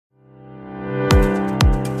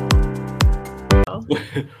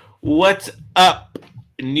What's up,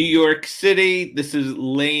 New York City? This is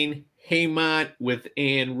Lane Haymont with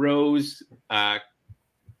Ann Rose,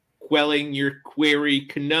 quelling your query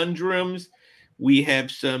conundrums. We have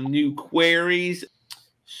some new queries,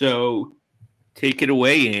 so take it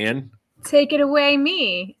away, Ann. Take it away,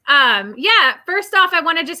 me. First off, I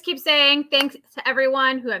want to just keep saying thanks to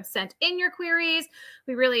everyone who have sent in your queries.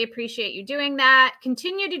 We really appreciate you doing that.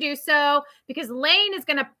 Continue to do so because Lane is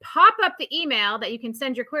going to pop up the email that you can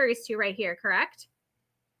send your queries to right here, correct?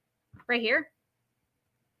 Right here.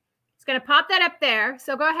 It's going to pop that up there.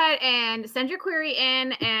 So go ahead and send your query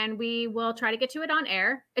in and we will try to get to it on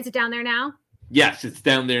air. Is it down there now? Yes, it's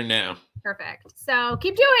down there now. Perfect. So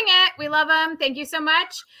keep doing it. We love them. Thank you so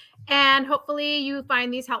much. And hopefully you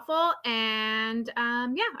find these helpful. And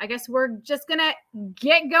I guess we're just going to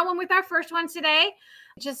get going with our first one today.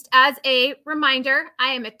 Just as a reminder, I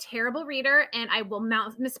am a terrible reader and I will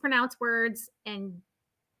mispronounce words. And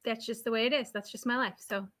that's just the way it is. That's just my life.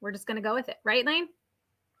 So we're just going to go with it. Right, Lane?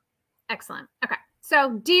 Excellent. Okay.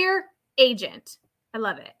 So, dear agent, I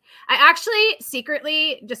love it. I actually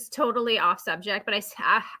secretly, just totally off subject, but I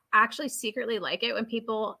actually secretly like it when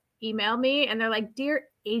people email me and they're like, Dear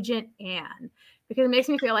Agent Ann, because it makes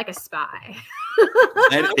me feel like a spy.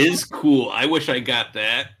 That is cool. I wish I got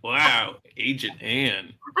that. Wow. Agent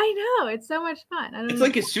Ann. I know. It's so much fun. It's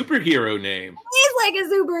like a superhero name. It is like a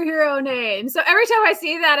superhero name. So every time I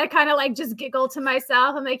see that, I kind of like just giggle to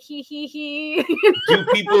myself. I'm like, he. Do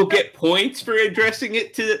people get points for addressing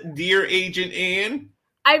it to Dear Agent Ann?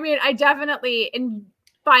 I mean, I definitely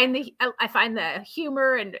find the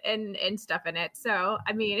humor and stuff in it. So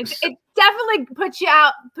I mean, it definitely puts you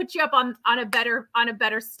up on a better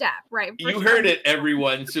step, right? You heard it,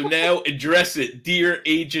 everyone. So now address it, Dear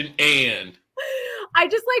Agent Ann. I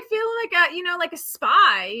just like feeling like a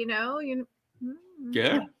spy,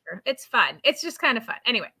 Yeah. It's fun. It's just kind of fun.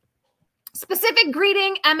 Anyway, specific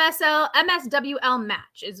greeting MSWL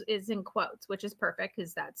match is in quotes, which is perfect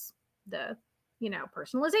because that's the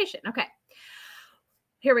personalization. Okay.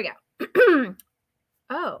 Here we go.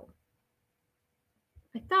 Oh,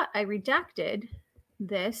 I thought I redacted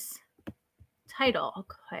this title.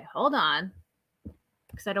 Okay, hold on,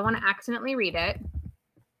 because I don't want to accidentally read it.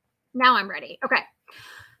 Now I'm ready. Okay,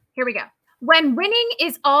 here we go. When winning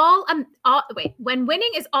is all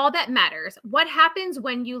that matters, what happens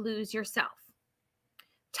when you lose yourself?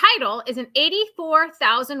 Title is an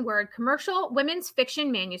 84,000-word commercial women's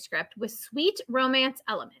fiction manuscript with sweet romance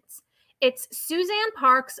elements. It's Suzanne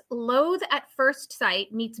Parks' Loathe at First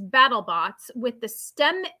Sight meets BattleBots with the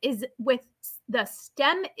steminism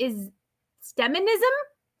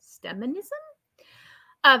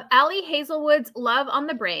of Allie Hazelwood's Love on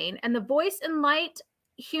the Brain and the voice and light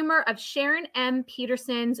humor of Sharon M.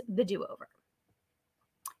 Peterson's The Do-Over.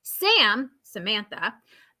 Samantha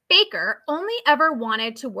Baker only ever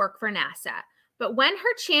wanted to work for NASA, but when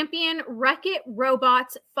her champion Wreck-It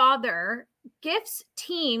Robot's father gifts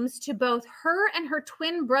teams to both her and her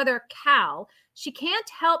twin brother Cal, she can't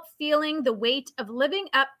help feeling the weight of living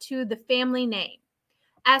up to the family name.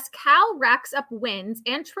 As Cal racks up wins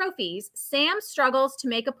and trophies, Sam struggles to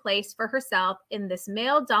make a place for herself in this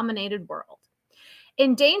male-dominated world.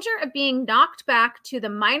 In danger of being knocked back to the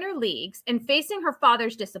minor leagues and facing her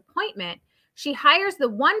father's disappointment, she hires the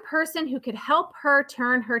one person who could help her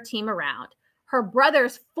turn her team around, her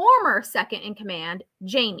brother's former second in command,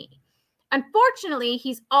 Jamie. Unfortunately,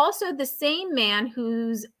 he's also the same man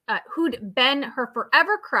who'd been her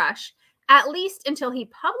forever crush, at least until he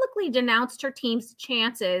publicly denounced her team's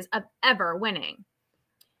chances of ever winning.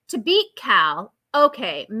 To beat Cal,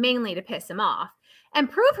 mainly to piss him off, and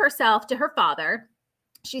prove herself to her father,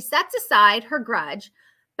 she sets aside her grudge,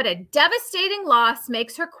 but a devastating loss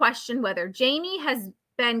makes her question whether Jamie has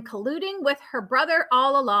been colluding with her brother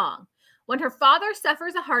all along. When her father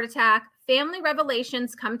suffers a heart attack, family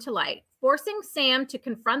revelations come to light, forcing Sam to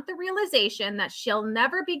confront the realization that she'll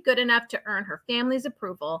never be good enough to earn her family's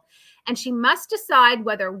approval, and she must decide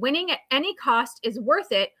whether winning at any cost is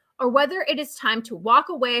worth it or whether it is time to walk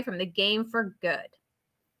away from the game for good.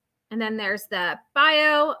 And then there's the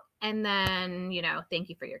bio, and then, thank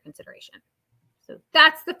you for your consideration. So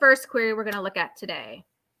that's the first query we're going to look at today.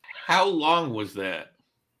 How long was that?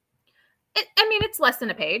 It's less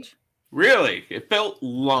than a page. Really? It felt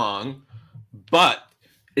long, but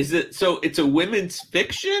is it, so it's a women's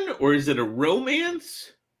fiction or is it a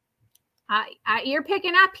romance? You're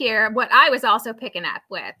picking up here what I was also picking up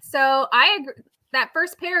with. So I agree. That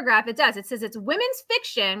first paragraph, it says it's women's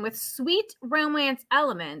fiction with sweet romance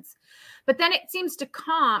elements, but then it seems to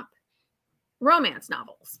comp romance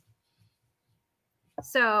novels.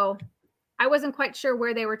 So I wasn't quite sure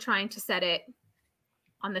where they were trying to set it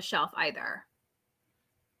on the shelf either.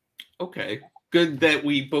 Okay. Good that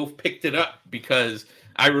we both picked it up, because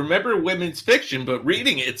I remember women's fiction, but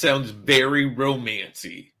reading it sounds very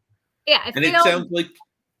romancy. Yeah. It sounds like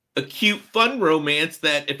a cute, fun romance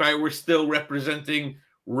that if I were still representing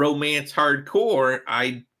romance hardcore,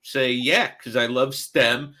 I'd say yeah, because I love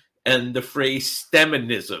STEM and the phrase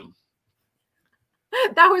STEMinism.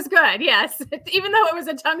 That was good. Yes. Even though it was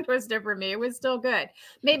a tongue twister for me, it was still good.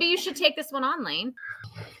 Maybe you should take this one on, Lane.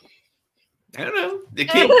 I don't know. It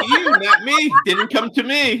came to you, not me. Didn't come to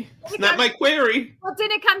me. It's not my query. Well, it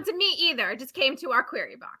didn't come to me either. It just came to our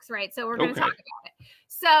query box, right? So we're going to talk about it.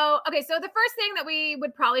 So the first thing that we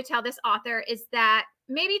would probably tell this author is that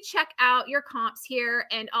maybe check out your comps here,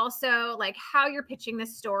 and also like how you're pitching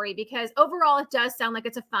this story, because overall it does sound like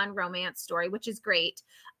it's a fun romance story, which is great.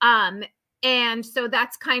 And so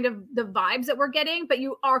that's kind of the vibes that we're getting, but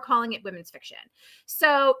you are calling it women's fiction.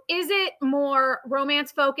 So is it more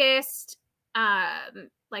romance focused?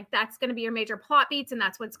 Like that's going to be your major plot beats and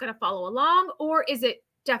that's what's going to follow along? Or is it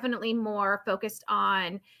definitely more focused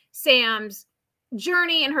on Sam's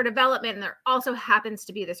journey and her development, and there also happens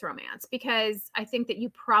to be this romance? Because I think that you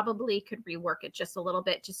probably could rework it just a little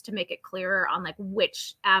bit just to make it clearer on like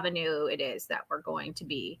which avenue it is that we're going to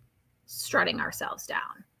be strutting ourselves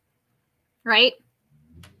down. Right?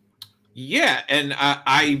 Yeah, and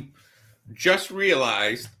I just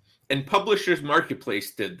realized, and Publishers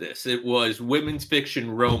Marketplace did this. It was women's fiction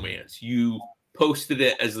romance. You posted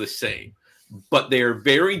it as the same, but they are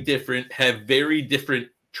very different, have very different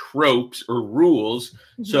tropes or rules.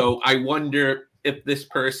 Mm-hmm. So I wonder if this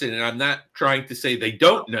person, and I'm not trying to say they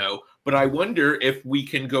don't know, but I wonder if we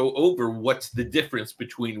can go over what's the difference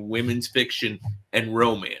between women's fiction and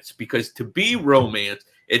romance. Because to be romance,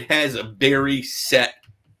 it has a very set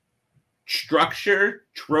structure,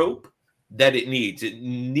 trope that it needs. It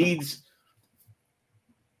needs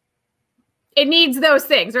those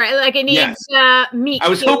things, right? Like it needs meat. I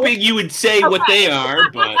was hoping you would say what they are,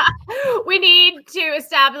 but we need to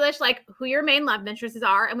establish like who your main love interests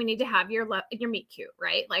are, and we need to have your meet cute,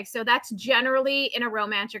 right? Like, so that's generally in a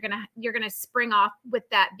romance, you're gonna spring off with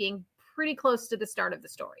that being pretty close to the start of the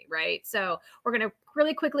story, right? So we're going to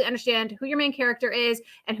really quickly understand who your main character is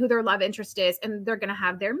and who their love interest is, and they're going to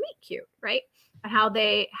have their meet cute, right? And how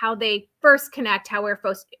they first connect, how we're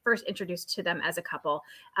first introduced to them as a couple.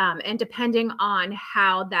 And depending on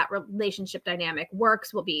how that relationship dynamic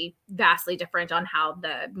works will be vastly different on how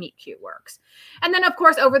the meet cute works. And then, of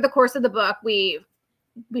course, over the course of the book, we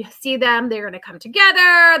see them, they're going to come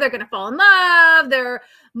together, they're going to fall in love, they're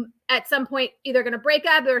at some point either going to break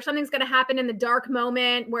up or something's going to happen in the dark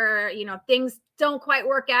moment where, you know, things don't quite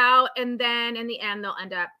work out. And then in the end, they'll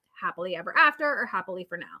end up happily ever after or happily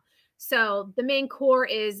for now. So the main core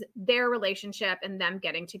is their relationship and them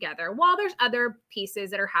getting together, while there's other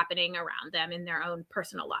pieces that are happening around them in their own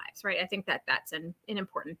personal lives, right? I think that that's an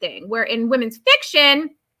important thing. Where in women's fiction,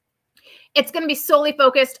 it's going to be solely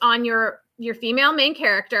focused on your female main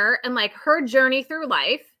character and like her journey through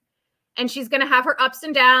life. And she's going to have her ups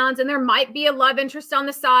and downs, and there might be a love interest on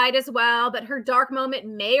the side as well, but her dark moment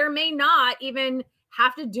may or may not even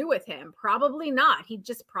have to do with him. Probably not. He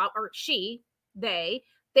just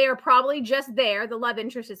they are probably just there. The love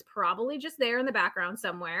interest is probably just there in the background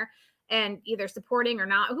somewhere and either supporting or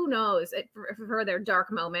not. Who knows for their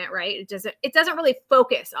dark moment, right? It doesn't really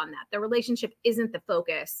focus on that. The relationship isn't the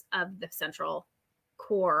focus of the central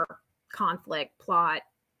core conflict, plot,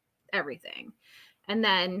 everything. And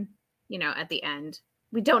then, you know, at the end,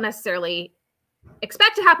 we don't necessarily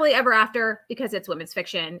expect a happily ever after because it's women's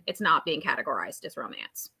fiction. It's not being categorized as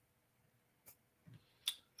romance.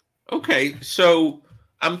 Okay, so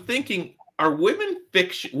I'm thinking, are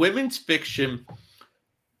women's fiction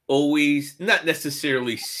always not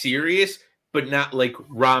necessarily serious, but not like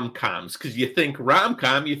rom-coms? Because you think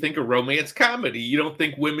rom-com, you think a romance comedy. You don't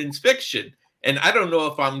think women's fiction. And I don't know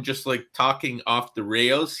if I'm just like talking off the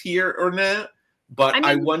rails here or not, but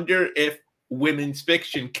I wonder if women's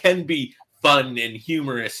fiction can be fun and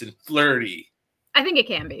humorous and flirty. I think it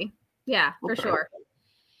can be. Yeah, for sure.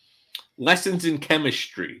 Lessons in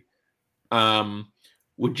Chemistry.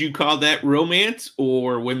 Would you call that romance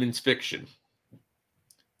or women's fiction?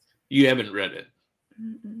 You haven't read it.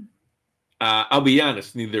 I'll be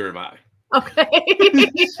honest, neither have I. Okay.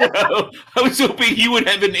 So I was hoping you would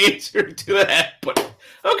have an answer to that. But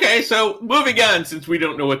okay, so moving on, since we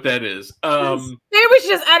don't know what that is. Maybe we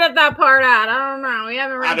should just edit that part out. I don't know. We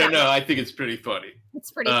haven't read I don't know. I think it's pretty funny. It's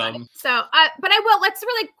pretty funny. So, but let's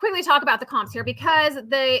really quickly talk about the comps here, because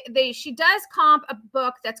she does comp a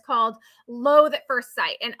book that's called Loathe at First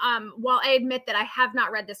Sight. And while I admit that I have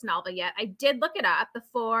not read this novel yet, I did look it up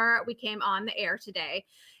before we came on the air today.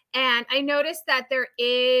 And I noticed that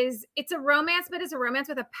it's a romance, but it's a romance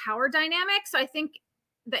with a power dynamic. So I think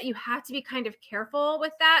that you have to be kind of careful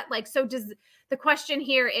with that. Like, so the question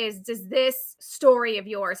here is, does this story of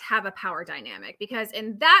yours have a power dynamic? Because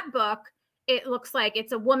in that book, it looks like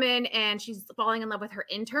it's a woman and she's falling in love with her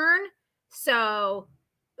intern. So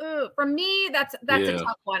for me, that's a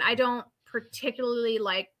tough one. I don't particularly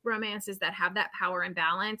like romances that have that power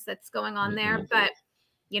imbalance that's going on there, but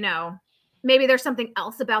maybe there's something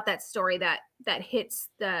else about that story that hits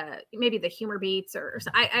maybe the humor beats or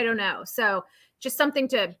I don't know. So just something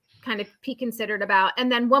to kind of be considered about.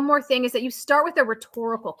 And then one more thing is that you start with a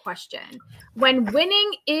rhetorical question. When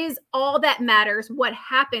winning is all that matters, what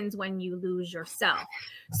happens when you lose yourself?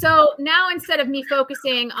 So now, instead of me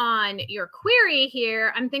focusing on your query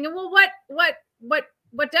here, I'm thinking, well,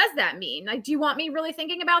 what does that mean? Like, do you want me really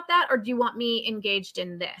thinking about that, or do you want me engaged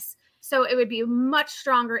in this? So it would be much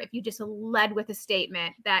stronger if you just led with a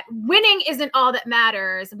statement that winning isn't all that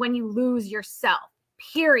matters when you lose yourself,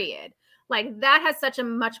 period. Like, that has such a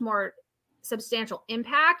much more substantial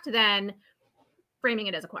impact than framing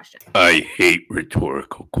it as a question. I hate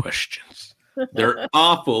rhetorical questions. They're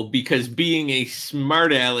awful, because being a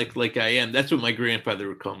smart aleck like I am, that's what my grandfather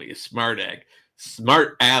would call me, a smart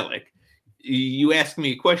aleck. You ask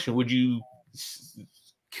me a question, would you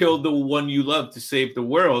kill the one you love to save the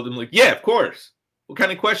world? I'm like, yeah, of course. What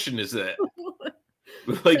kind of question is that?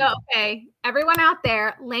 Like, so, okay, everyone out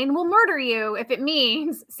there, Lane will murder you if it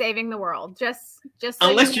means saving the world. Just so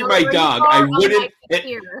unless you're my dog, I wouldn't.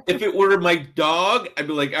 If it were my dog, I'd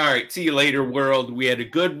be like, all right, see you later, world. We had a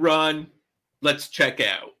good run. Let's check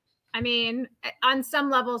out. I mean, on some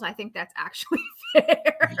levels, I think that's actually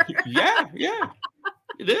fair. Yeah,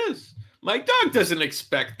 it is. My dog doesn't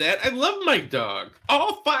expect that. I love my dog.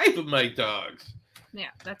 All 5 of my dogs. Yeah,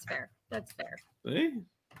 that's fair. Hey.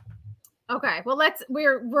 Okay, well,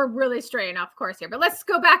 we're really straying off course here, but let's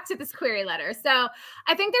go back to this query letter. So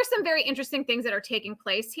I think there's some very interesting things that are taking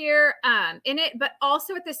place here in it, but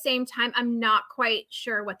also at the same time, I'm not quite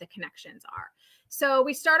sure what the connections are. So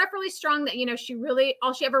we start off really strong that,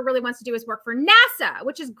 all she ever really wants to do is work for NASA,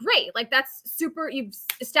 which is great. Like, that's super. You've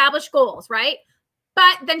established goals, right?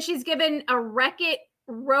 But then she's given a Wreck-It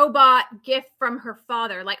robot gift from her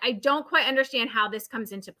father. Like, I don't quite understand how this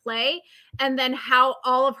comes into play, and then how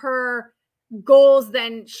all of her goals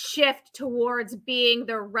then shift towards being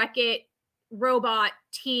the Wreck-It robot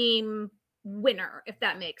team winner, if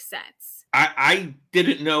that makes sense. I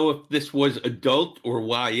didn't know if this was adult or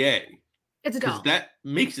YA. It's adult. That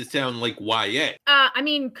makes it sound like YA. I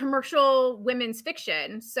mean, commercial women's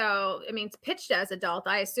fiction. So, I mean, it's pitched as adult.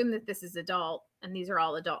 I assume that this is adult, and these are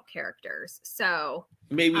all adult characters. So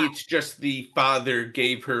maybe it's just the father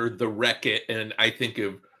gave her the Wreck-It, and I think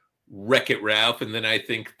of Wreck-It Ralph, and then I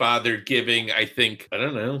think father giving, I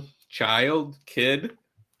don't know, child, kid.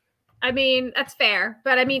 I mean, that's fair,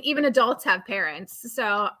 but I mean, even adults have parents,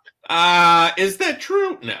 so. Is that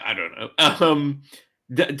true? No, I don't know.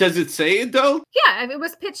 Does it say adult? Yeah, it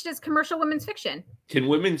was pitched as commercial women's fiction. Can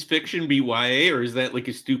women's fiction be YA, or is that like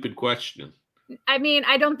a stupid question? I mean,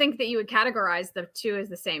 I don't think that you would categorize the two as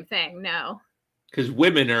the same thing, no. Because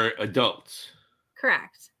women are adults.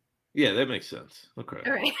 Correct. Yeah, that makes sense. Okay.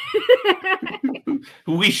 All right.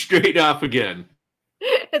 We strayed off again.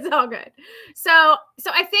 It's all good. So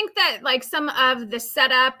I think that, like, some of the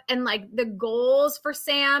setup and, like, the goals for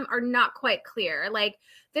Sam are not quite clear. Like,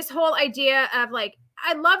 this whole idea of, like,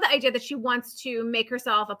 I love the idea that she wants to make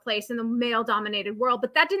herself a place in the male-dominated world,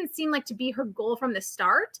 but that didn't seem like to be her goal from the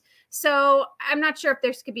start. So I'm not sure if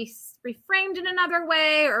this could be reframed in another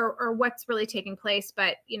way or what's really taking place.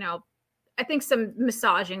 But, I think some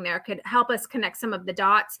massaging there could help us connect some of the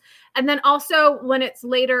dots. And then also when it's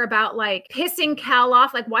later about, like, pissing Cal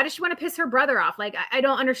off, like, why does she want to piss her brother off? Like, I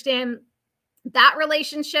don't understand that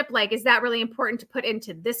relationship. Like, is that really important to put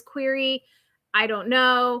into this query? I don't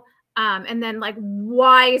know. And then, like,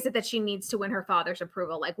 why is it that she needs to win her father's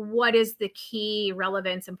approval? Like, what is the key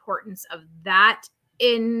relevance, importance of that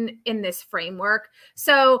in this framework?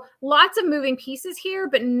 So lots of moving pieces here,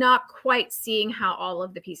 but not quite seeing how all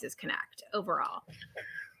of the pieces connect overall.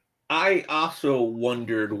 I also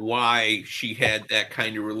wondered why she had that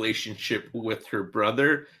kind of relationship with her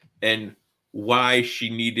brother and why she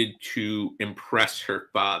needed to impress her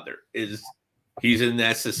father. He's a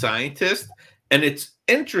NASA scientist, and it's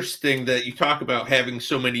interesting that you talk about having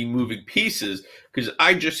so many moving pieces, because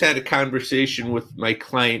I just had a conversation with my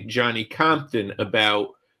client, Johnny Compton, about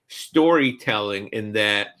storytelling, and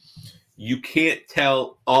that you can't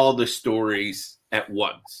tell all the stories at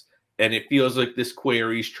once. And it feels like this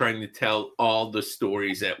query is trying to tell all the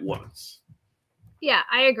stories at once. Yeah,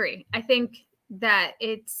 I agree. I think that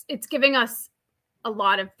it's giving us a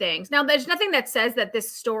lot of things. Now, there's nothing that says that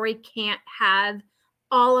this story can't have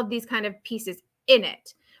all of these kind of pieces in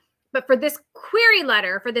it. But for this query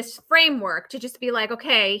letter, for this framework to just be like,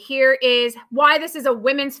 okay, here is why this is a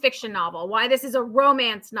women's fiction novel, why this is a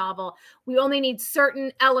romance novel. We only need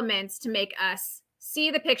certain elements to make us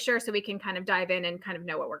see the picture so we can kind of dive in and kind of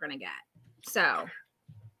know what we're going to get. So.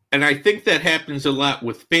 And I think that happens a lot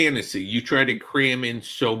with fantasy. You try to cram in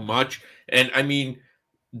so much. And I mean,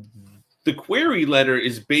 the query letter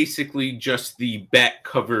is basically just the back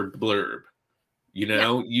cover blurb. You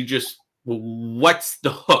know, yeah. You just, what's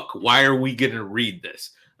the hook? Why are we going to read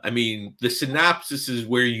this? I mean, the synopsis is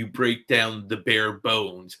where you break down the bare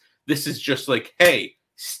bones. This is just like, hey,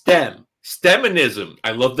 STEMinism.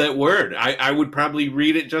 I love that word. I would probably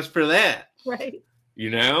read it just for that. Right. You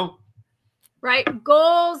know? Right.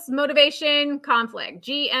 Goals, motivation, conflict,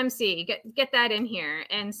 GMC, get that in here.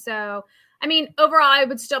 And so, I mean, overall, I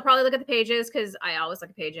would still probably look at the pages because I always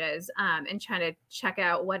look at pages and try to check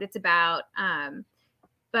out what it's about.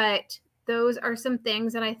 But those are some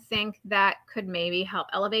things that I think that could maybe help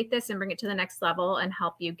elevate this and bring it to the next level and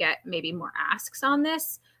help you get maybe more asks on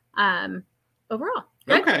this overall.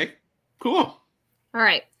 Good? Okay, cool. All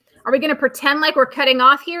right. Are we going to pretend like we're cutting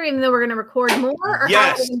off here even though we're going to record more? Or yes.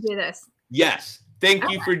 How are we going to do this? Yes. Thank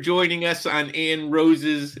you for joining us on Ann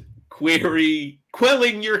Rose's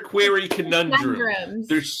Quelling Your Query Conundrum.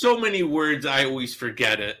 There's so many words, I always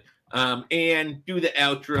forget it. And do the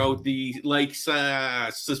outro, the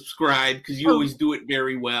subscribe, because you always do it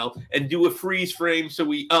very well. And do a freeze frame so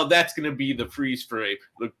that's going to be the freeze frame.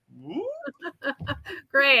 Look.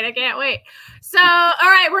 Great. I can't wait. So, all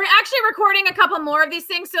right. We're actually recording a couple more of these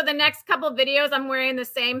things. So the next couple of videos, I'm wearing the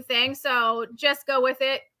same thing. So just go with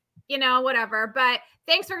it. You know, whatever. But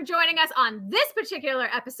thanks for joining us on this particular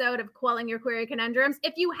episode of Quelling Your Query Conundrums.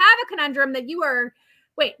 If you have a conundrum that do you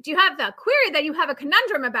have the query that you have a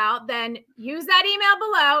conundrum about, then use that email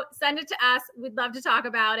below, send it to us. We'd love to talk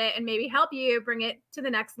about it and maybe help you bring it to the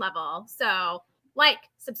next level. So like,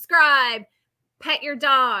 subscribe, pet your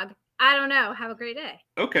dog. I don't know. Have a great day.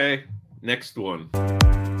 Okay. Next one.